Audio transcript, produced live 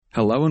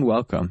Hello and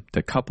welcome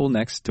to Couple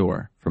Next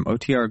Door from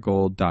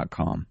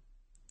OTRGold.com.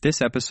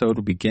 This episode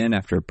will begin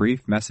after a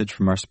brief message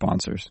from our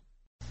sponsors.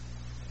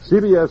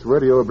 CBS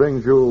Radio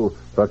brings you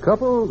The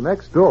Couple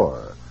Next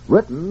Door,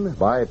 written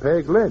by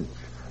Peg Lynch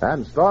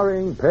and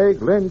starring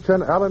Peg Lynch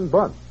and Alan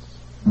Bunce.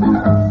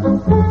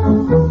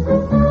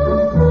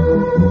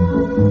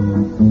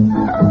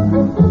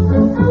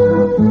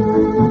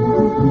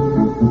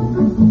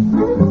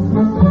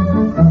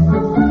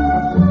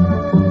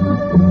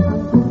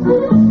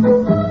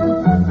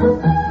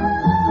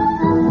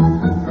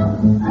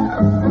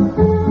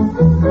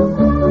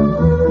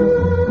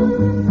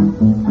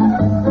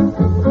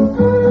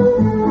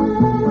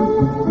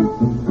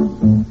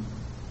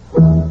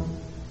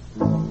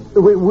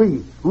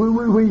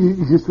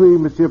 Je suis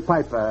Monsieur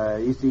Piper,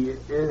 ici.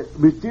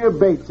 Monsieur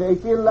Bates,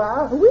 est-il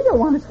là? We don't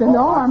want to spend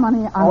all our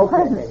money on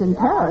presents in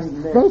Paris.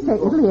 They say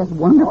Italy has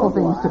wonderful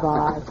things to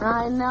buy.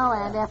 I know,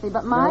 Aunt Effie,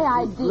 but my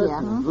idea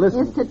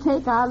is to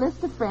take our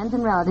list of friends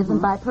and relatives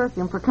and buy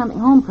perfume for coming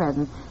home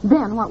presents.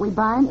 Then what we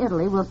buy in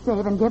Italy we'll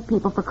save and give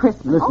people for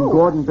Christmas. Listen,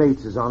 Gordon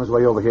Bates is on his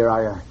way over here.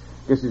 I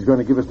guess he's going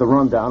to give us the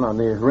rundown on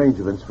the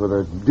arrangements for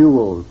the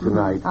duel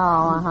tonight.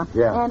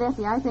 Yeah. Aunt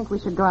Effie, I think we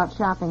should go out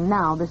shopping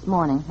now this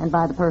morning and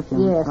buy the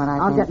perfume. Yes,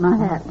 I'll get my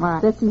hat.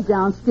 Right. Betsy's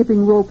down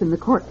skipping rope in the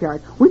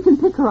courtyard. We can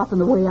pick her up on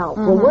the way out.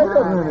 Well, wait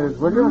a minute,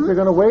 will you? You're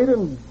going to wait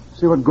and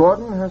see what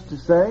Gordon has to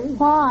say?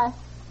 Why?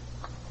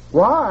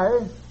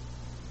 Why?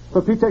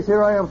 For Pete's sake,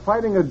 here I am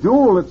fighting a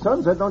duel at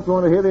sunset. Don't you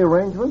want to hear the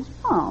arrangements?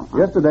 Oh.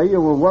 Yesterday you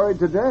were worried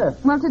to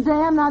death. Well, today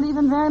I'm not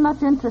even very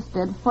much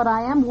interested. What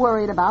I am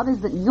worried about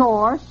is that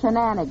your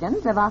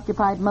shenanigans have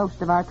occupied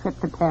most of our trip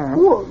to Paris.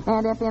 What?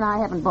 Aunt Effie and I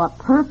haven't bought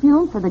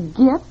perfume for the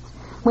gifts.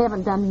 We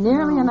haven't done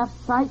nearly enough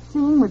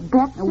sightseeing with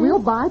Betsy. We'll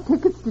buy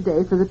tickets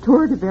today for the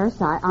Tour de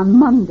Versailles on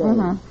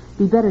Monday.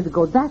 Be better to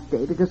go that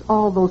day because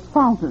all those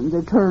fountains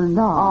are turned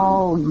on.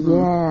 Oh,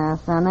 yes.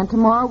 And then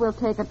tomorrow we'll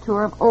take a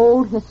tour of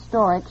old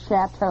historic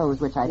chateaus,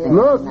 which I think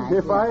Look, is nice.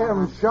 if I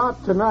am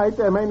shot tonight,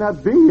 there may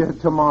not be a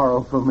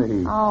tomorrow for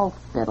me. Oh,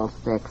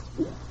 fiddlesticks.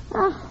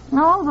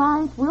 All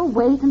right, we'll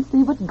wait and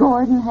see what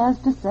Gordon has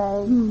to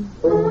say.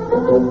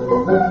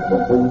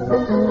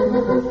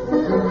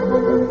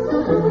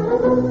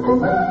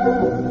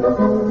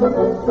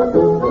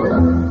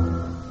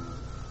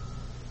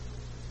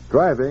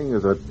 Driving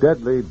is a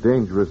deadly,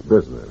 dangerous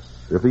business.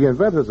 If the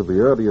inventors of the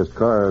earliest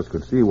cars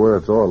could see where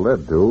it's all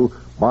led to,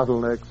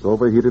 bottlenecks,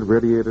 overheated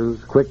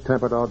radiators,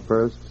 quick-tempered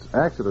outbursts,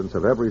 accidents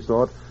of every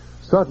sort,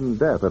 sudden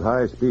death at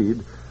high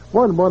speed,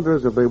 one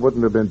wonders if they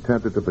wouldn't have been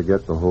tempted to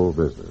forget the whole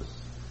business.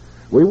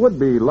 We would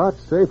be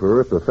lots safer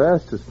if the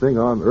fastest thing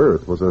on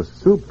Earth was a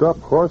souped-up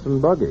horse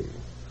and buggy.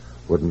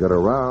 Wouldn't get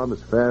around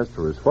as fast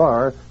or as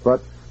far,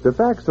 but the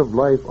facts of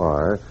life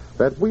are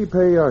that we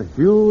pay a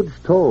huge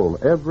toll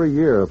every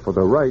year for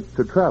the right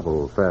to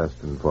travel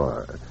fast and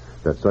far,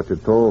 that such a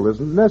toll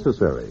isn't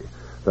necessary,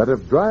 that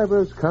if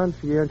drivers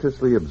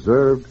conscientiously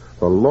observed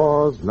the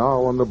laws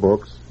now on the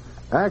books,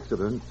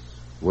 accidents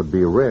would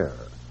be rare.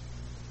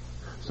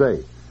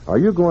 Say, are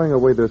you going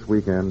away this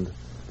weekend?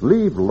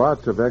 Leave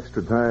lots of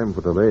extra time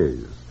for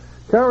delays.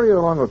 Carry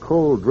along a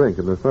cold drink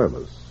in the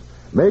thermos.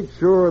 Make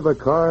sure the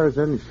car's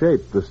in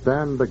shape to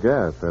stand the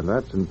gaff, and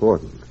that's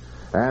important.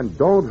 And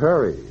don't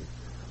hurry.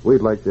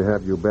 We'd like to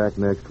have you back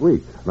next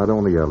week, not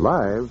only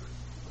alive,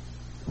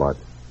 but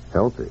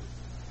healthy.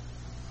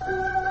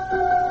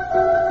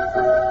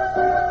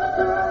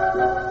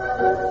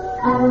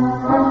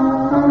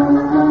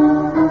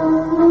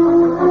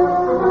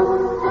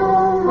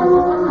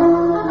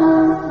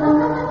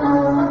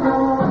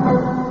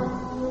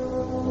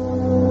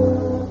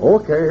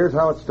 Okay, here's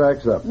how it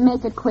stacks up.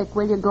 Make it quick,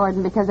 will you,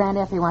 Gordon, because Aunt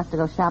Effie wants to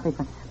go shopping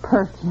for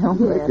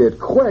perfume. Make it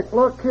quick.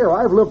 Look here,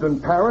 I've lived in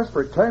Paris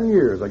for 10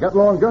 years. I got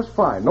along just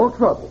fine, no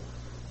trouble.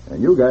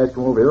 And you guys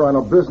come over here on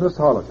a business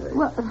holiday.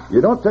 Well,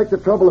 you don't take the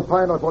trouble to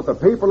find out what the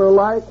people are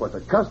like, what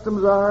the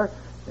customs are,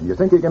 and you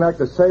think you can act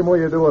the same way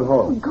you do at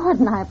home.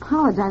 Gordon, I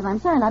apologize. I'm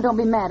sorry. Now, don't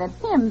be mad at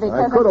him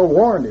because... I could have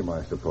warned him,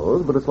 I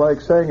suppose, but it's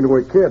like saying to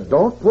a kid,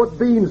 don't put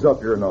beans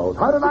up your nose.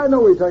 How did I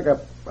know he'd take a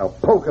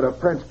poke at a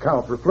French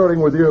count for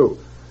flirting with you?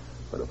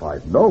 But if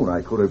I'd known,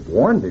 I could have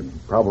warned him.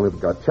 Probably have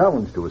got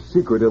challenged to a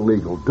secret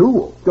illegal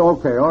duel.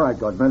 Okay, all right,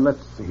 Goodman.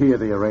 Let's hear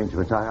the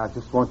arrangements. I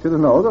just want you to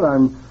know that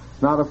I'm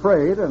not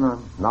afraid and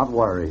I'm not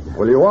worried.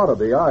 Well, you ought to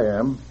be. I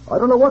am. I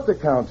don't know what the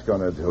Count's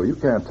going to do. You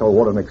can't tell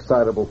what an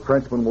excitable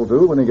Frenchman will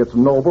do when he gets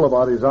noble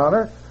about his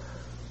honor.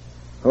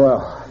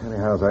 Well,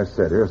 anyhow, as I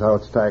said, here's how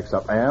it stacks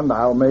up. And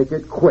I'll make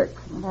it quick.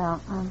 Well,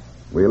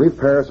 We leave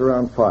Paris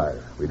around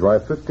 5. We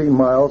drive 15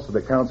 miles to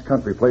the Count's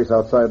country place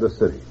outside the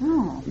city.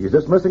 He's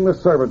dismissing the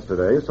servants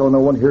today, so no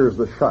one hears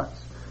the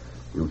shots.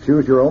 You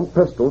choose your own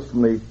pistols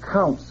from the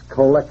Count's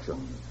collection.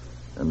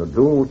 And the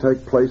duel will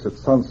take place at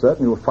sunset,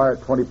 and you'll fire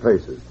 20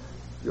 paces.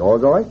 You all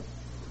going?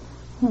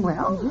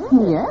 Well,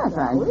 yes,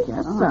 I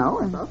guess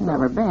so. It's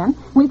never been.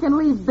 We can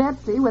leave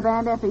Betsy with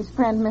Aunt Effie's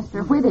friend,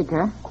 Mr.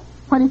 Whittaker.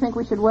 What do you think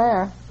we should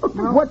wear?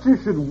 What you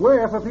should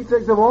wear, for Pete's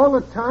sakes, of all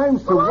the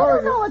times to Well, wear...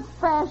 I don't know what's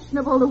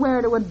fashionable to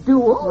wear to a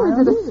duel.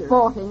 Is it a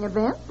sporting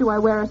event? Do I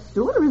wear a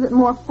suit, or is it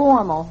more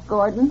formal,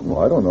 Gordon? Well,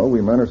 I don't know.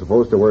 We men are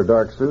supposed to wear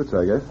dark suits,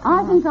 I guess.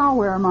 I think I'll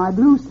wear my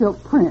blue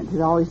silk print.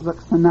 It always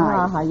looks so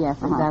nice. Yes,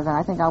 it does.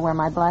 I think I'll wear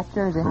my black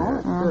jersey.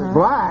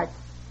 Black?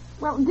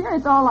 Well, dear,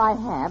 it's all I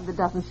have that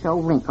doesn't show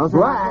wrinkles.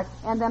 Black?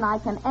 And then I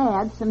can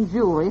add some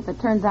jewelry if it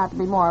turns out to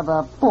be more of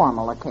a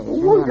formal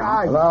occasion.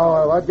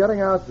 Well, I'm getting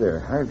out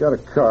there. I've got a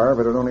car,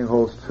 but it only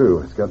holds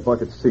two. It's got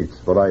bucket seats,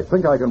 but I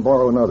think I can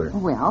borrow another.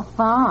 Well,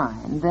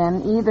 fine.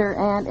 Then either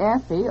Aunt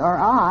Effie or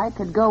I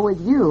could go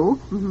with you,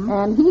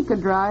 and he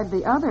could drive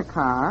the other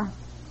car,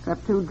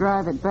 except who'd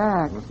drive it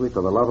back. Well, sweet,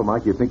 for the love of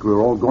Mike, you'd think we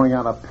were all going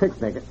on a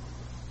picnic.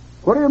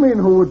 What do you mean,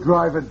 who would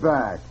drive it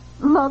back?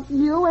 Look,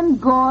 you and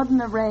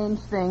Gordon arrange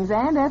things.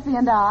 Aunt Effie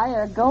and I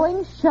are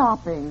going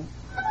shopping.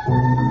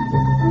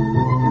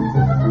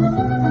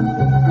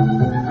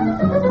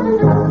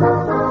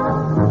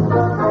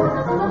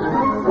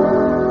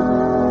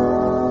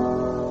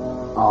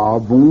 Ah,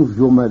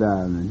 bonjour,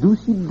 madame. Do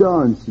sit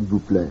down, s'il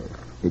vous plaît.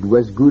 It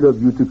was good of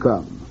you to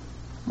come.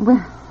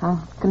 Well,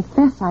 I'll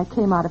confess I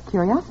came out of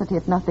curiosity,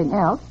 if nothing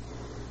else.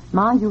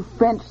 Ma, you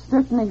French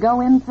certainly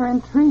go in for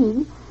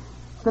intrigue.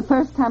 It's the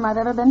first time I've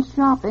ever been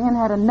shopping and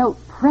had a note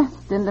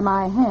pressed into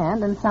my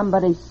hand and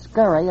somebody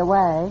scurry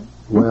away.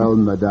 Well,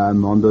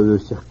 madame, under the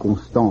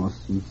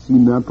circumstances, it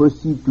seemed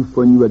impossible to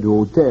phone you at the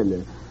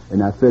hotel,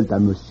 and I felt I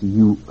must see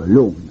you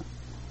alone.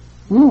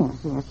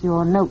 Yes,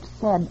 your note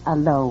said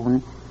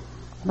alone.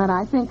 But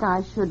I think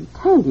I should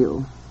tell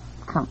you,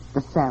 Count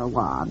de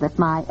Salois, that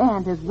my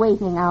aunt is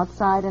waiting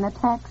outside in a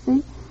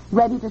taxi,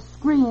 ready to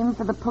scream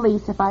for the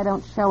police if I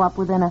don't show up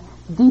within a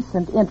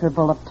decent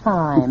interval of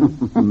time.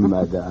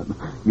 Madame,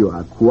 you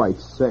are quite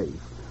safe.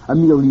 I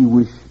merely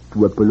wish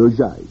to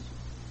apologize.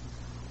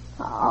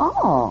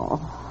 Oh,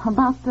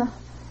 about the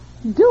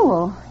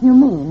duel, you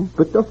mean?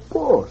 But of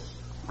course.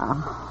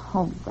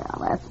 Oh, well,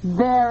 that's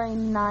very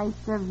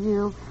nice of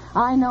you.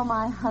 I know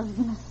my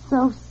husband is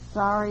so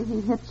sorry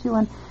he hit you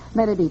and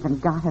that it even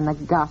got in the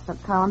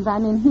gossip columns. I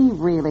mean, he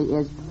really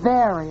is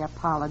very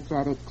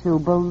apologetic, too,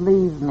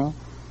 believe me.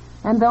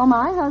 And though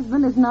my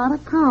husband is not a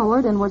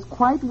coward and was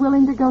quite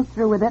willing to go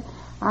through with it,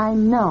 I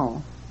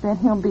know that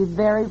he'll be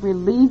very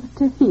relieved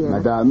to hear.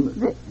 Madame,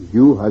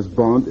 your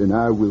husband and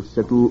I will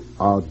settle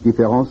our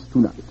difference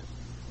tonight.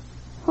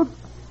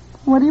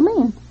 What do you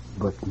mean?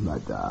 But,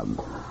 madame,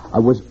 I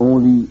was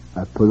only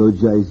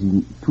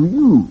apologizing to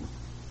you.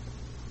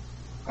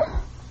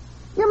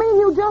 You mean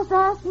you just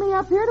asked me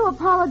up here to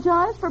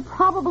apologize for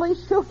probably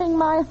shooting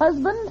my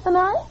husband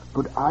tonight?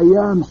 But I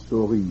am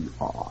sorry.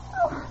 Oh.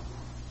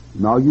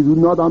 Now you do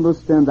not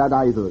understand that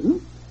either,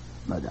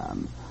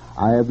 madame.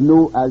 I have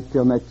no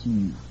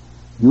alternative.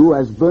 Your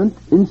husband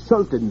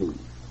insulted me.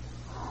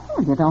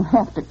 Well, you don't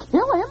have to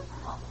kill him.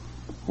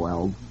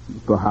 Well,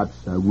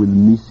 perhaps I will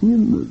miss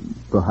him.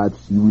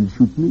 Perhaps he will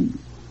shoot me.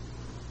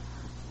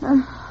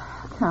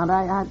 Count,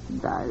 I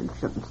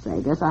shouldn't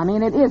say this. I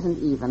mean, it isn't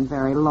even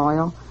very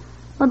loyal.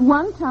 But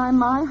one time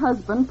my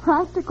husband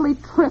practically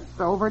tripped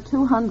over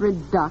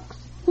 200 ducks.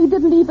 He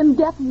didn't even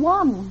get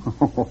one.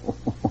 Oh,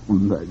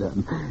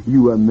 madame,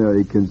 you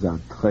Americans are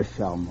très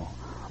charmant.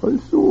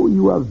 Also,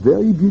 you are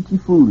very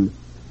beautiful.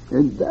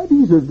 And that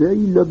is a very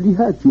lovely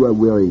hat you are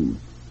wearing.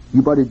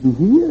 You bought it in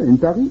here, in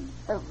Paris?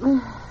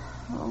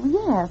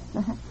 Yes.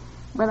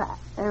 But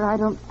I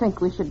don't think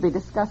we should be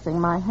discussing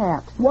my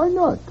hat. Why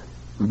not?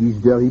 It is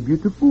very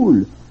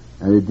beautiful,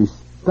 and it is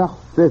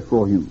parfait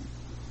for you.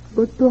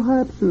 But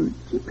perhaps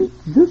keep it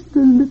just a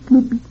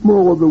little bit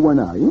more over one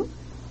eye,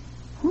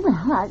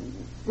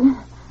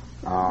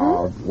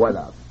 Well,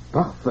 voilà.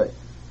 Parfait.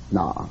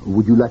 Now,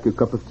 would you like a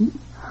cup of tea?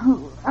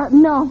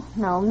 No,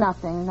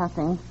 nothing.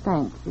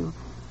 Thank you.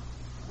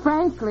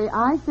 Frankly,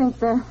 I think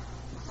there's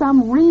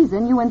some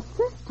reason you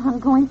insist on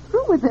going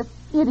through with this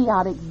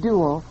idiotic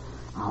duel.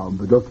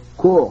 But of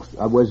course,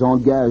 I was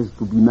engaged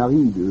to be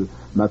married.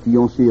 My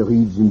fiancé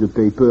reads in the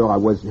paper I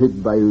was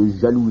hit by a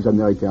jaloux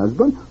American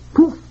husband.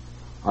 Poof!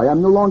 I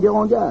am no longer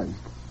engaged.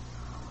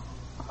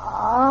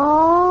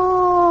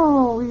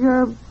 Oh,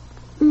 your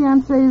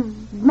fiancé's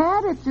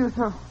mad at you,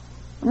 so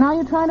now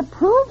you're trying to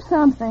prove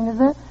something, is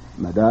it?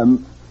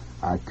 Madame,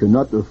 I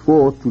cannot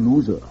afford to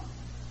lose her.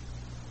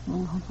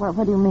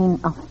 What do you mean,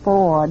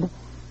 afford?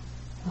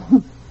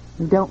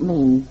 You don't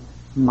mean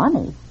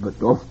money.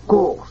 But of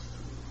course.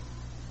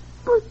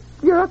 But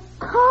you're a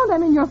count. I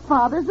mean, your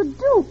father's a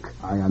duke.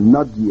 I am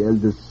not the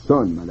eldest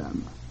son,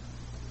 madame.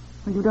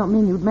 Well, you don't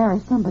mean you'd marry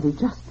somebody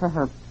just for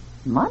her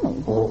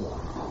money?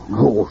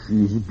 Oh,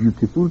 she is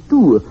beautiful,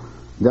 too.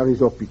 There is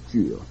her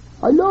picture.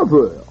 I love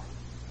her.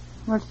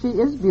 Well, she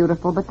is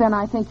beautiful, but then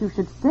I think you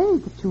should say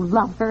that you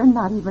love her and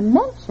not even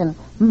mention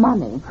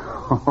money.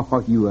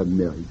 Oh, you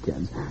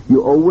Americans.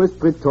 You always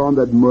pretend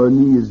that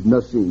money is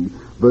nothing,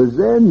 but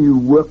then you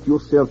work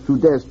yourself to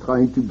death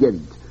trying to get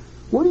it.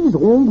 What is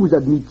wrong with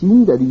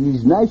admitting that it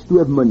is nice to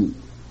have money?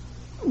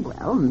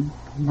 Well,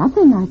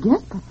 nothing, I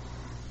guess, but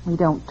we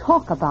don't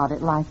talk about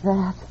it like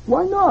that.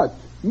 Why not?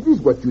 It is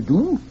what you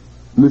do.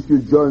 Monsieur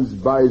Jones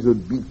buys a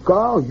big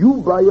car,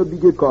 you buy a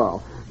bigger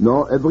car.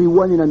 Now,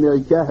 everyone in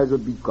America has a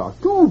big car.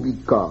 2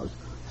 big cars.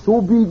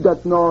 So big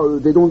that now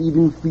they don't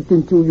even fit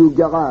into your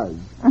garage.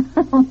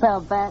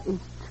 Well, that is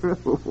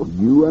true.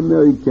 You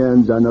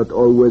Americans are not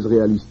always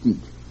realistic.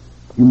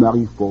 You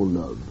marry for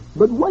love.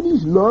 But what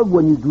is love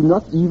when you do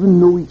not even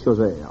know each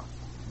other?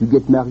 You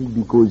get married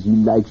because he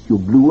likes your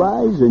blue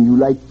eyes and you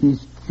like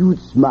his cute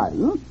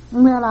smile.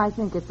 Well, I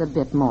think it's a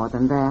bit more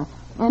than that.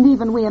 And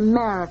even we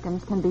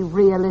Americans can be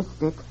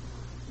realistic.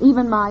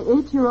 Even my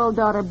 8-year-old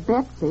daughter,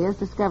 Betsy, has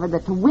discovered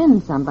that to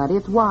win somebody,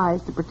 it's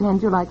wise to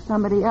pretend you're like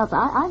somebody else.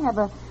 I have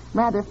a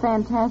rather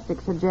fantastic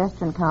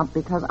suggestion, Count,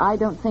 because I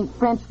don't think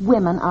French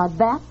women are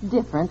that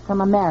different from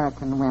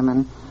American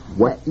women.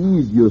 What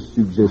is your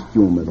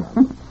suggestion,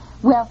 madame?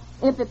 Well,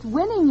 if it's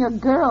winning your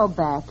girl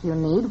back you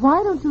need,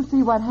 why don't you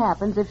see what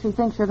happens if she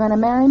thinks you're going to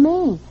marry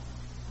me?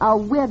 A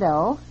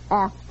widow,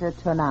 after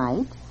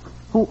tonight,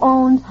 who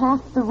owns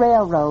half the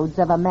railroads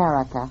of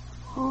America.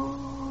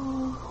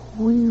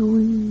 Oui,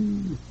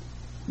 oui.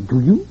 Do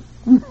you?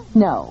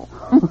 No.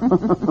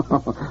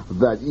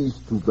 That is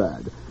too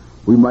bad.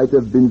 We might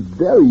have been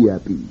very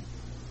happy,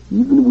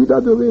 even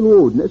without the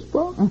railroad, n'est-ce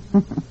pas?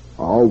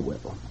 Oh,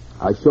 well.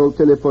 I shall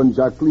telephone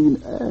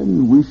Jacqueline,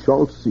 and we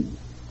shall see.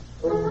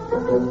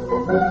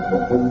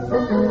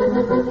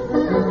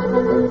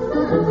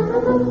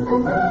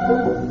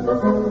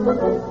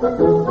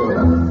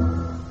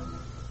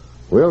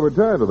 We'll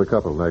return to the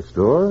couple next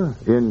door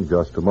in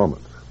just a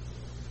moment.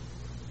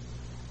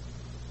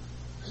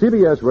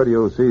 CBS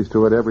Radio sees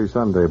to it every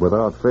Sunday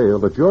without fail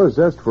that your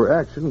zest for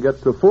action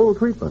gets the full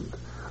treatment.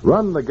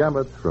 Run the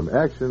gamut from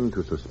action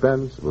to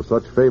suspense with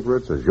such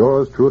favorites as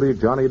yours truly,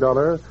 Johnny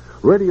Dollar,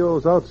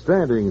 radio's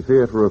outstanding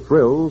theater of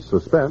thrills,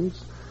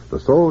 suspense, the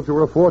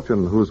soldier of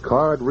fortune whose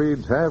card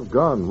reads "Have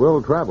Gun,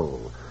 Will Travel,"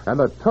 and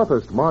the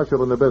toughest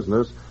marshal in the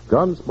business,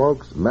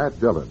 Gunsmoke's Matt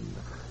Dillon.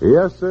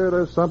 Yes, sir,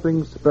 there's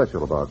something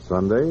special about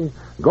Sunday.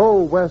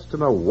 Go west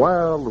in a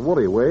wild,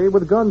 woolly way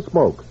with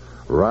Gunsmoke.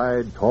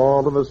 Ride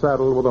tall in the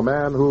saddle with a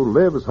man who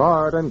lives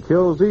hard and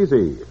kills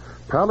easy.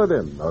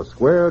 Paladin, a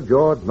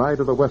square-jawed knight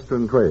of the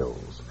western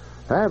trails.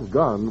 Have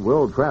Gun,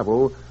 Will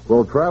Travel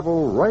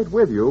right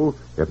with you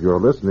if you're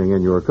listening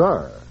in your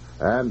car.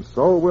 And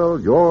so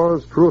will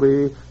yours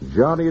truly,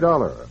 Johnny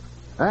Dollar.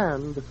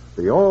 And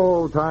the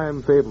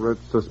all-time favorite,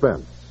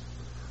 Suspense.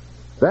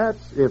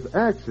 That's if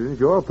action's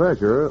your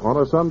pleasure on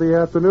a Sunday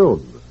afternoon.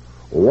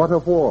 What a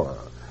four.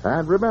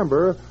 And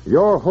remember,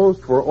 your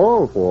host for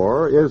all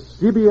four is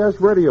CBS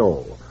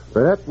Radio,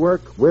 the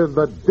network with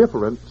the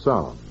different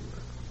sound.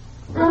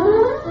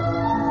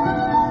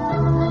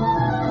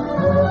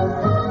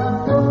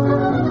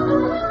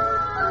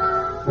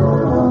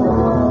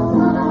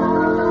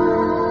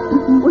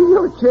 Well,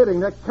 you're kidding.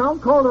 That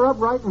Count called her up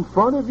right in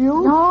front of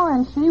you? No,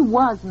 and she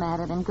was mad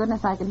at him.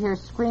 Goodness, I could hear her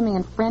screaming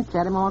in French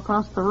at him all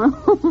across the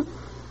room.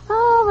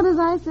 Oh, but as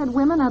I said,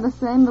 women are the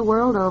same the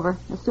world over.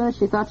 As soon as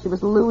she thought she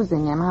was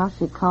losing him, how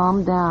she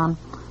calmed down.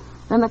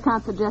 Then the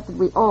Count suggested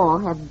we all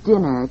have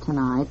dinner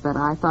tonight, but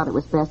I thought it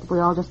was best if we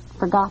all just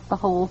forgot the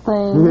whole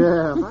thing.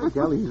 Yeah, by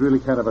golly, he's really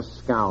kind of a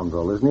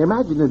scoundrel, isn't he?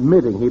 Imagine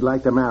admitting he'd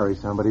like to marry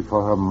somebody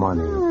for her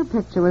money. Her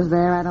picture was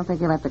there. I don't think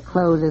he'll have to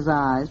close his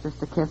eyes just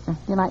to kiss her.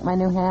 You like my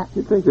new hat?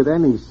 You'd think that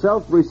any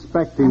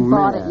self-respecting man...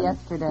 I bought it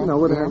yesterday. You know,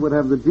 would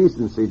have the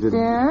decency to...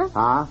 Dear?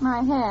 Huh?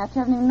 My hat.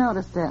 You haven't even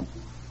noticed it.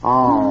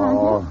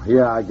 Oh,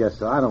 yeah, I guess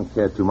so. I don't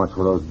care too much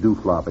for those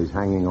doofloppies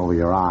hanging over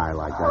your eye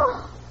like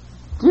that.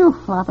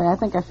 Floppy, I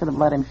think I should have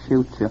let him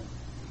shoot you.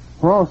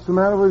 What's the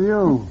matter with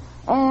you?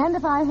 And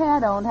if I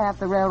had owned half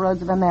the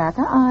railroads of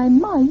America, I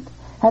might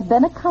have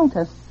been a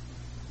countess.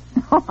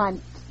 Oh, I'm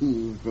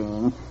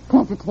teasing.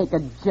 Can't you take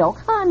a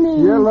joke,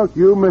 honey? Yeah, look,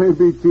 you may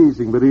be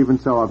teasing, but even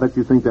so, I bet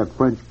you think that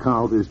French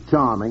Count is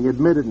charming.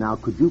 Admit it now.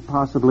 Could you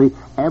possibly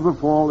ever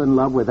fall in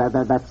love with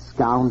that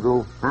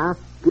scoundrel? Huh?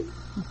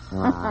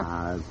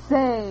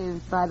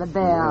 Saved by the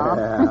bell.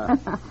 Yeah.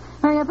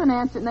 Hurry up and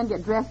answer it and then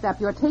get dressed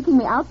up. You're taking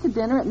me out to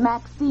dinner at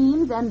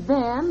Maxine's and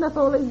then the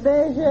Folies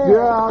Bergère.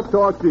 Yeah, I'll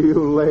talk to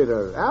you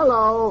later.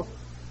 Hello.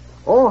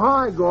 Oh,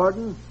 hi,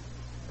 Gordon.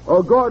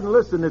 Oh, Gordon,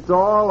 listen, it's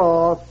all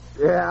off.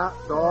 Yeah,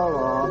 it's all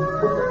off.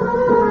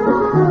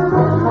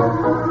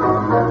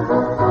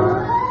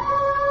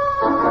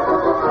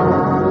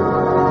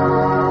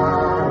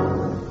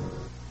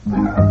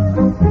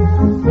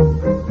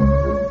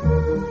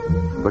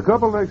 The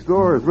Couple Next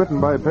Door is written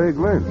by Peg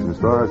Lynch and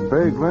stars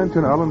Peg Lynch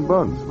and Alan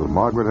Bunce with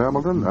Margaret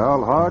Hamilton,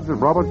 Al Hodge,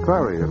 and Robert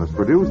Clary, and is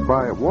produced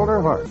by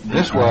Walter Hart.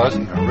 This was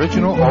an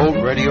original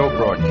old radio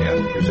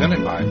broadcast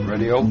presented by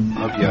Radio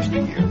of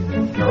Yesteryear.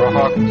 Dara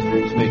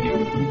Hawkins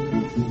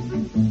speaking.